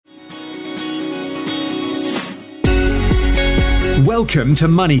Welcome to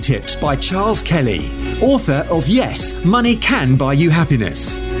Money Tips by Charles Kelly, author of Yes, Money Can Buy You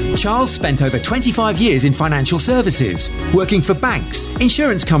Happiness. Charles spent over 25 years in financial services, working for banks,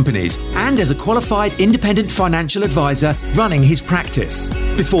 insurance companies, and as a qualified independent financial advisor running his practice,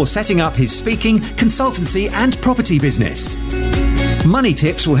 before setting up his speaking, consultancy, and property business. Money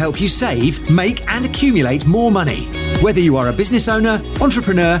Tips will help you save, make, and accumulate more money, whether you are a business owner,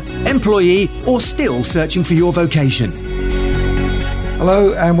 entrepreneur, employee, or still searching for your vocation.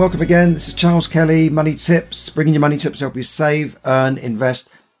 Hello and welcome again. This is Charles Kelly, Money Tips, bringing you money tips to help you save, earn, invest,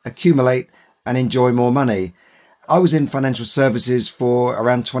 accumulate and enjoy more money. I was in financial services for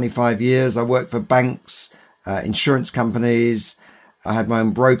around 25 years. I worked for banks, insurance companies. I had my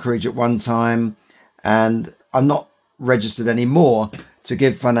own brokerage at one time, and I'm not registered anymore to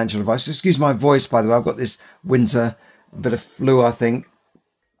give financial advice. Excuse my voice, by the way. I've got this winter, a bit of flu, I think.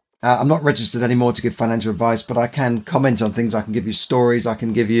 I'm not registered anymore to give financial advice, but I can comment on things. I can give you stories, I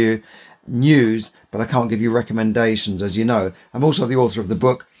can give you news, but I can't give you recommendations, as you know. I'm also the author of the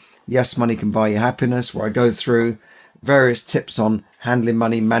book, Yes, Money Can Buy You Happiness, where I go through various tips on handling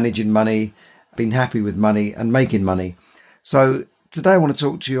money, managing money, being happy with money and making money. So today I want to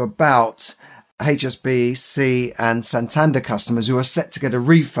talk to you about HSBC and Santander customers who are set to get a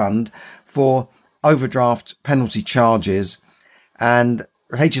refund for overdraft penalty charges. And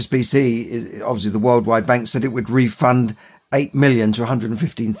HSBC, is obviously the worldwide bank, said it would refund 8 million to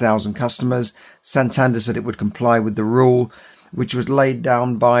 115,000 customers. Santander said it would comply with the rule, which was laid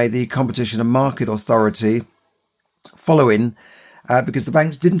down by the Competition and Market Authority following, because the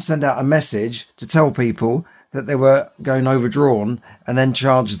banks didn't send out a message to tell people that they were going overdrawn and then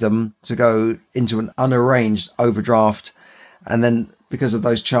charge them to go into an unarranged overdraft. And then because of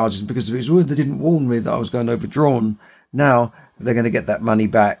those charges, because of it, they didn't warn me that I was going overdrawn. Now they're going to get that money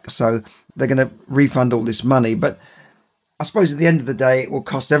back. So they're going to refund all this money. But I suppose at the end of the day, it will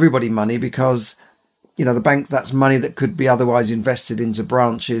cost everybody money because, you know, the bank, that's money that could be otherwise invested into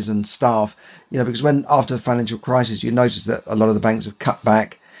branches and staff, you know, because when after the financial crisis, you notice that a lot of the banks have cut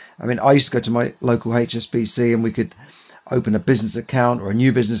back. I mean, I used to go to my local HSBC and we could open a business account or a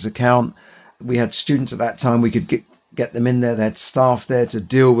new business account. We had students at that time. We could get them in there. They had staff there to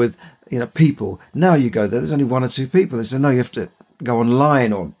deal with, you know, people. Now you go there's only one or two people. They say, no, you have to go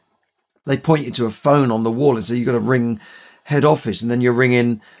online, or they point you to a phone on the wall and say, you've got to ring head office, and then you ring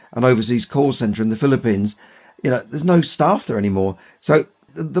in an overseas call center in the Philippines. You know, there's no staff there anymore. So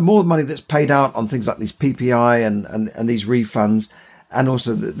the more money that's paid out on things like these PPI and these refunds, and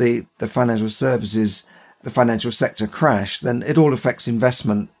also the financial services, the financial sector crash, then it all affects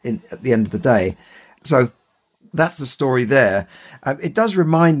investment at the end of the day. So that's the story there. It does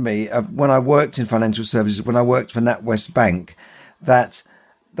remind me of when I worked in financial services, when I worked for NatWest Bank, that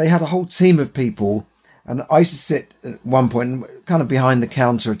they had a whole team of people. And I used to sit at one point kind of behind the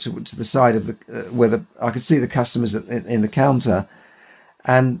counter to the side of where I could see the customers in the counter.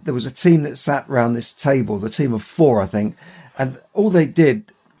 And there was a team that sat around this table, the team of 4, I think. And all they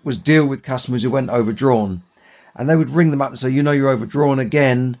did was deal with customers who went overdrawn. And they would ring them up and say, you know, you're overdrawn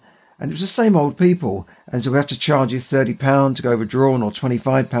again. And it was the same old people. And so we have to charge you £30 to go overdrawn, or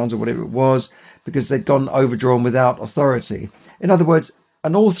 £25 or whatever it was, because they'd gone overdrawn without authority. In other words,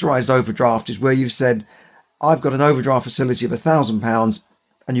 an authorised overdraft is where you've said, I've got an overdraft facility of £1,000,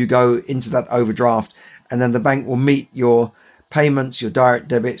 and you go into that overdraft, and then the bank will meet your payments, your direct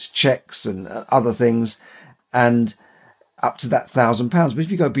debits, checks and other things, and up to that £1,000. But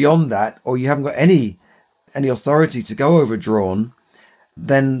if you go beyond that, or you haven't got any authority to go overdrawn,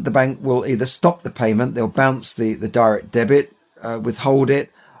 then the bank will either stop the payment, they'll bounce the direct debit, withhold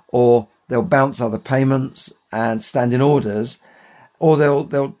it, or they'll bounce other payments and standing orders, or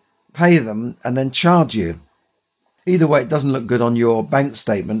they'll pay them and then charge you. Either way, it doesn't look good on your bank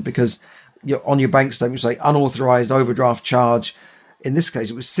statement, because on your bank statement you say unauthorized overdraft charge. In this case,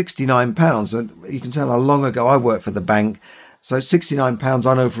 it was £69. And you can tell how long ago I worked for the bank. So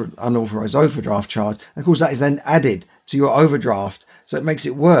 £69 unauthorized overdraft charge. And of course, that is then added to your overdraft. So it makes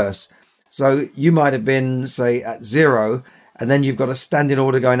it worse. So you might have been, say, at 0, and then you've got a standing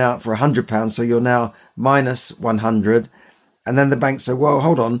order going out for £100. So you're now minus 100. And then the bank say, well,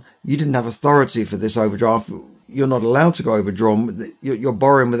 hold on, you didn't have authority for this overdraft. You're not allowed to go overdrawn. You're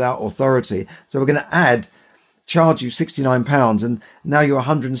borrowing without authority. So we're going to charge you £69, and now you're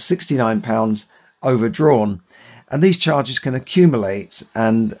 £169 overdrawn. And these charges can accumulate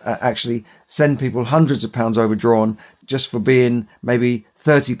and actually send people hundreds of pounds overdrawn just for being maybe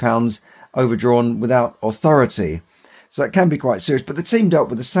 £30 overdrawn without authority. So it can be quite serious. But the team dealt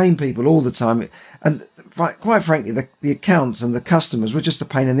with the same people all the time. And quite frankly, the accounts and the customers were just a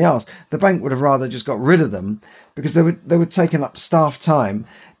pain in the arse. The bank would have rather just got rid of them because they were taking up staff time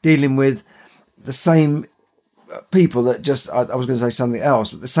dealing with the same people that just, I was going to say something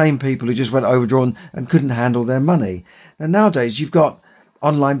else, but the same people who just went overdrawn and couldn't handle their money. And nowadays you've got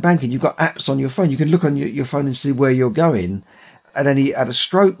online banking, you've got apps on your phone. You can look on your phone and see where you're going at a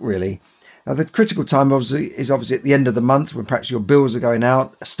stroke, really. Now, the critical time is obviously at the end of the month when perhaps your bills are going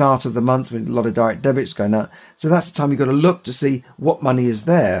out, start of the month when a lot of direct debits going out. So that's the time you've got to look to see what money is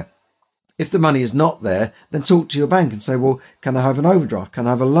there. If the money is not there, then talk to your bank and say, well, can I have an overdraft? Can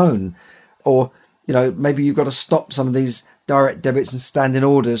I have a loan? Or, maybe you've got to stop some of these direct debits and standing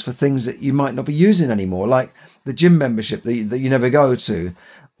orders for things that you might not be using anymore, like the gym membership that you never go to,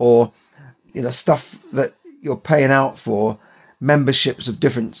 or, stuff that you're paying out for, memberships of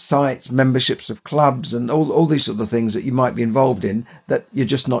different sites, memberships of clubs, and all these sort of things that you might be involved in that you're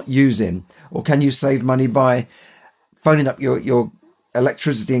just not using. Or can you save money by phoning up your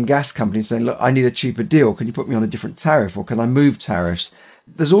electricity and gas company and saying, look, I need a cheaper deal. Can you put me on a different tariff, or can I move tariffs?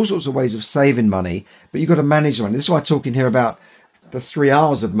 There's all sorts of ways of saving money, but you've got to manage money. This is why I'm talking here about the 3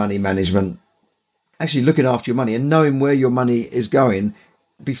 hours of money management, actually looking after your money and knowing where your money is going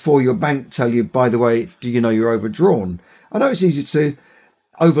before your bank tell you, by the way, do you know you're overdrawn? I know it's easy to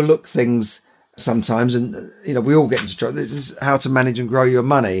overlook things sometimes, and we all get into trouble. This is how to manage and grow your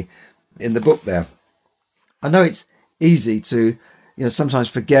money in the book there. I know it's easy to sometimes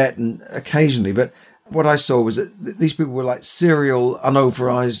forget and occasionally, but what I saw was that these people were like serial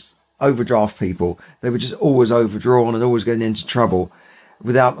unauthorized overdraft people. They were just always overdrawn and always getting into trouble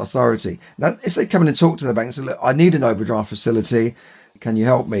without authority. Now, if they come in and talk to the bank and say, look, I need an overdraft facility, can you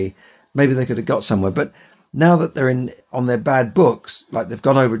help me? Maybe they could have got somewhere. But now that they're on their bad books, like they've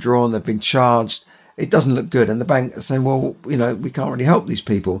gone overdrawn, they've been charged, it doesn't look good. And the bank is saying, well, we can't really help these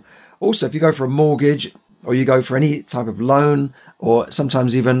people. Also, if you go for a mortgage or you go for any type of loan, or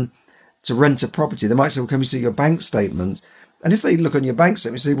sometimes even to rent a property, they might say, well, can we see your bank statement? And if they look on your bank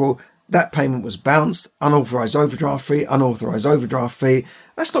statement, you say, well, that payment was bounced, unauthorized overdraft fee,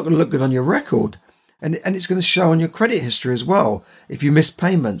 that's not going to look good on your record. And it's going to show on your credit history as well, if you missed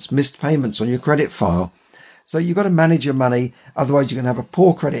payments on your credit file. So you've got to manage your money. Otherwise, you're going to have a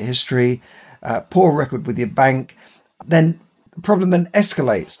poor credit history, poor record with your bank. Then the problem then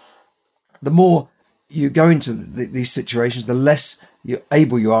escalates. The more you go into these situations, the less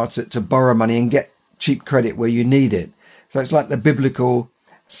able you are to borrow money and get cheap credit where you need it. So it's like the biblical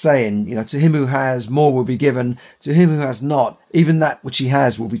saying, to him who has, more will be given. To him who has not, even that which he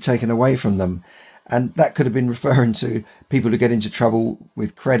has will be taken away from them. And that could have been referring to people who get into trouble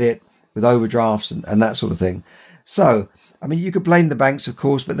with credit, with overdrafts and that sort of thing. So, you could blame the banks, of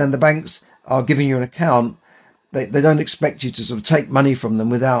course, but then the banks are giving you an account. They don't expect you to sort of take money from them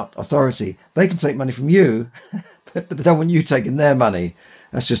without authority. They can take money from you, but they don't want you taking their money.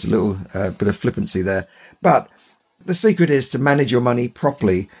 That's just a little bit of flippancy there. But the secret is to manage your money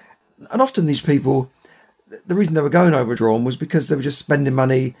properly. And often these people, the reason they were going overdrawn was because they were just spending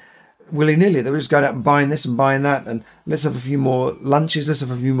money willy-nilly. They were just going out and buying this and buying that, and let's have a few more lunches, let's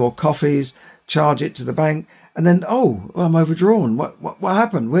have a few more coffees, charge it to the bank, and then, I'm overdrawn. What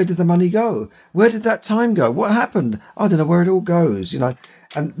happened? Where did the money go? Where did that time go? What happened? I don't know where it all goes,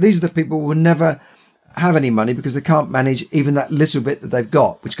 And these are the people who will never have any money because they can't manage even that little bit that they've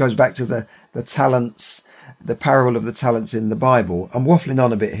got, which goes back to the talents, the parable of the talents in the Bible. I'm waffling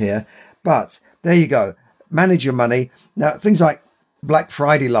on a bit here, but there you go. Manage your money. Now, things like Black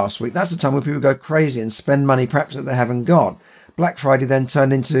Friday last week, that's the time when people go crazy and spend money perhaps that they haven't got. Black Friday then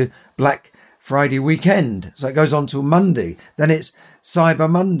turned into Black Friday weekend. So it goes on till Monday. Then it's Cyber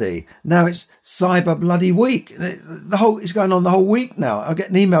Monday. Now it's Cyber Bloody Week. It's going on the whole week now. I'm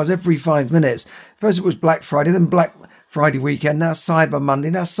getting emails every 5 minutes. First it was Black Friday, then Black Friday weekend, now Cyber Monday,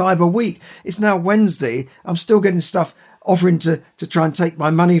 now Cyber Week. It's now Wednesday. I'm still getting stuff offering to try and take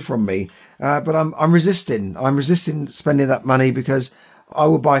my money from me. But I'm resisting. I'm resisting spending that money because I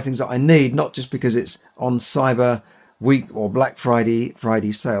will buy things that I need, not just because it's on Cyber Week or Black Friday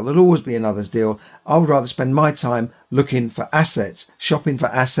sale. There'll always be another's deal. I would rather spend my time looking for assets, shopping for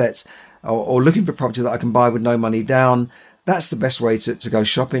assets, or looking for property that I can buy with no money down. That's the best way to go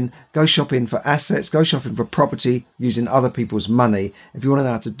shopping. Go shopping for assets. Go shopping for property using other people's money. If you want to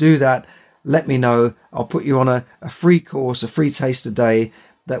know how to do that, let me know. I'll put you on a free course, a free taste a day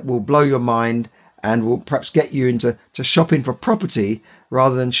that will blow your mind and will perhaps get you into shopping for property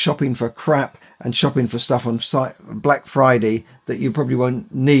rather than shopping for crap and shopping for stuff on Black Friday that you probably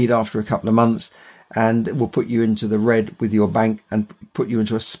won't need after a couple of months, and it will put you into the red with your bank and put you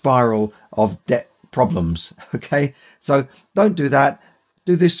into a spiral of debt problems. Okay, so don't do that.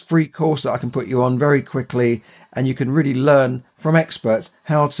 do this free course that I can put you on very quickly, and you can really learn from experts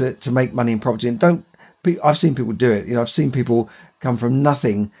how to make money in property. And I've seen people do it. I've seen people come from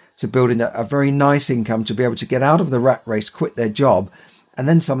nothing to building a very nice income to be able to get out of the rat race, quit their job. And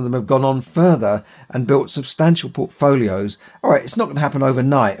then some of them have gone on further and built substantial portfolios. All right, it's not going to happen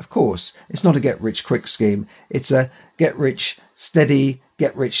overnight, of course. It's not a get rich quick scheme. It's a get rich steady,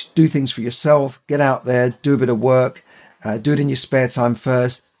 get rich, do things for yourself, get out there, do a bit of work, do it in your spare time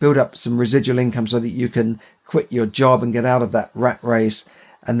first, build up some residual income so that you can quit your job and get out of that rat race,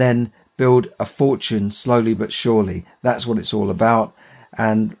 and then build a fortune slowly but surely. That's what it's all about.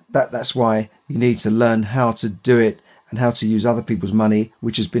 And that's why you need to learn how to do it and how to use other people's money,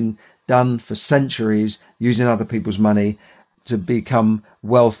 which has been done for centuries, using other people's money to become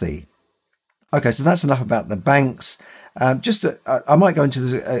wealthy. Okay, so that's enough about the banks. I might go into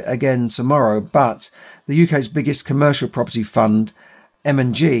this again tomorrow, but the UK's biggest commercial property fund,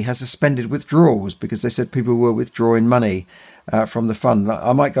 M&G, has suspended withdrawals because they said people were withdrawing money from the fund.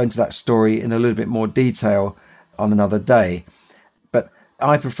 I might go into that story in a little bit more detail on another day.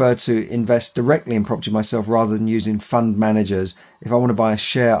 I prefer to invest directly in property myself rather than using fund managers. If I want to buy a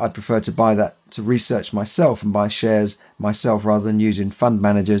share, I'd prefer to buy that, to research myself and buy shares myself rather than using fund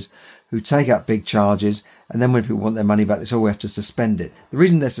managers who take out big charges. And then when people want their money back, they say, we have to suspend it. The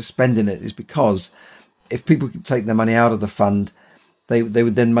reason they're suspending it is because if people take their money out of the fund, they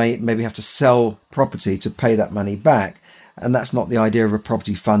would then maybe have to sell property to pay that money back. And that's not the idea of a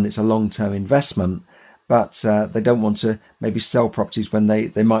property fund. It's a long-term investment. But they don't want to maybe sell properties when they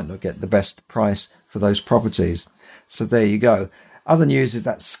might not get the best price for those properties. So there you go. Other news is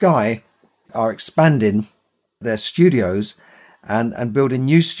that Sky are expanding their studios and building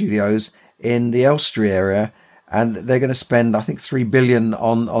new studios in the Elstree area. And they're going to spend, I think, $3 billion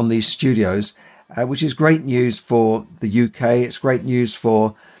on these studios, which is great news for the UK. It's great news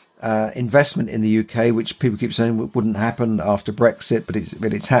for investment in the UK, which people keep saying wouldn't happen after Brexit,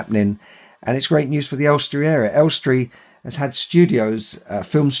 but it's happening. And it's great news for the Elstree area. Elstree has had studios,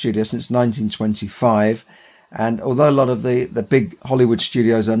 film studios, since 1925. And although a lot of the big Hollywood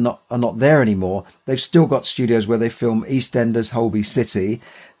studios are not there anymore, they've still got studios where they film EastEnders, Holby City.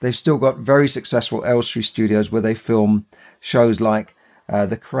 They've still got very successful Elstree studios where they film shows like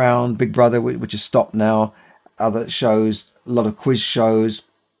The Crown, Big Brother, which has stopped now, other shows, a lot of quiz shows.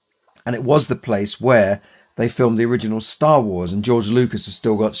 And it was the place where they filmed the original Star Wars, and George Lucas has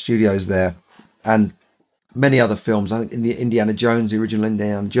still got studios there, and many other films. I think in the Indiana Jones, the original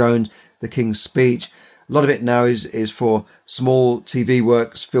Indiana Jones, The King's Speech. A lot of it now is for small TV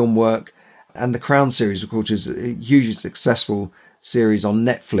works, film work, and the Crown series, of course, is a hugely successful series on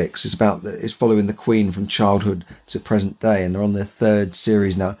Netflix. It's following the Queen from childhood to present day, and they're on their third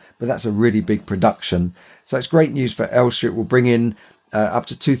series now. But that's a really big production, so it's great news for Elstree. It will bring in up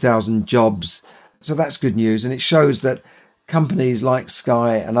to 2,000 jobs. So that's good news, and it shows that companies like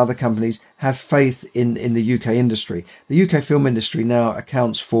Sky and other companies have faith in the UK industry. The UK film industry now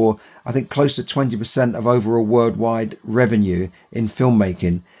accounts for, I think, close to 20% of overall worldwide revenue in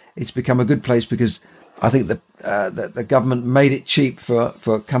filmmaking. It's become a good place because I think the government made it cheap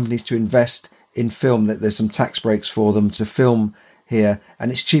for companies to invest in film, that there's some tax breaks for them to film here, and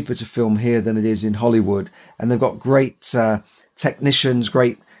it's cheaper to film here than it is in Hollywood. And they've got great technicians,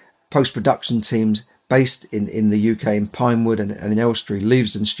 great post-production teams based in the UK, in Pinewood and in Elstree,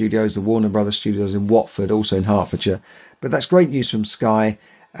 Leavesden Studios, the Warner Brothers Studios in Watford, also in Hertfordshire. But that's great news from Sky,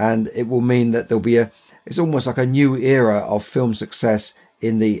 and it will mean that there'll be it's almost like a new era of film success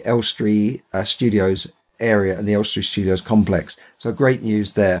in the Elstree Studios area and the Elstree Studios complex. So great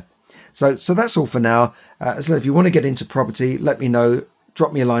news there. So that's all for now. So if you want to get into property, let me know.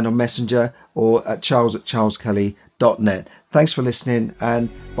 Drop me a line on Messenger or at charles@charleskelly.net. Thanks for listening, and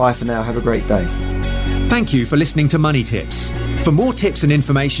bye for now. Have a great day. Thank you for listening to Money Tips. For more tips and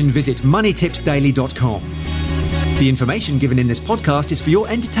information, visit moneytipsdaily.com. The information given in this podcast is for your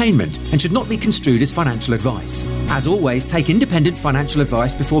entertainment and should not be construed as financial advice. As always, take independent financial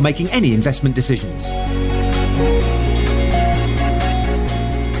advice before making any investment decisions.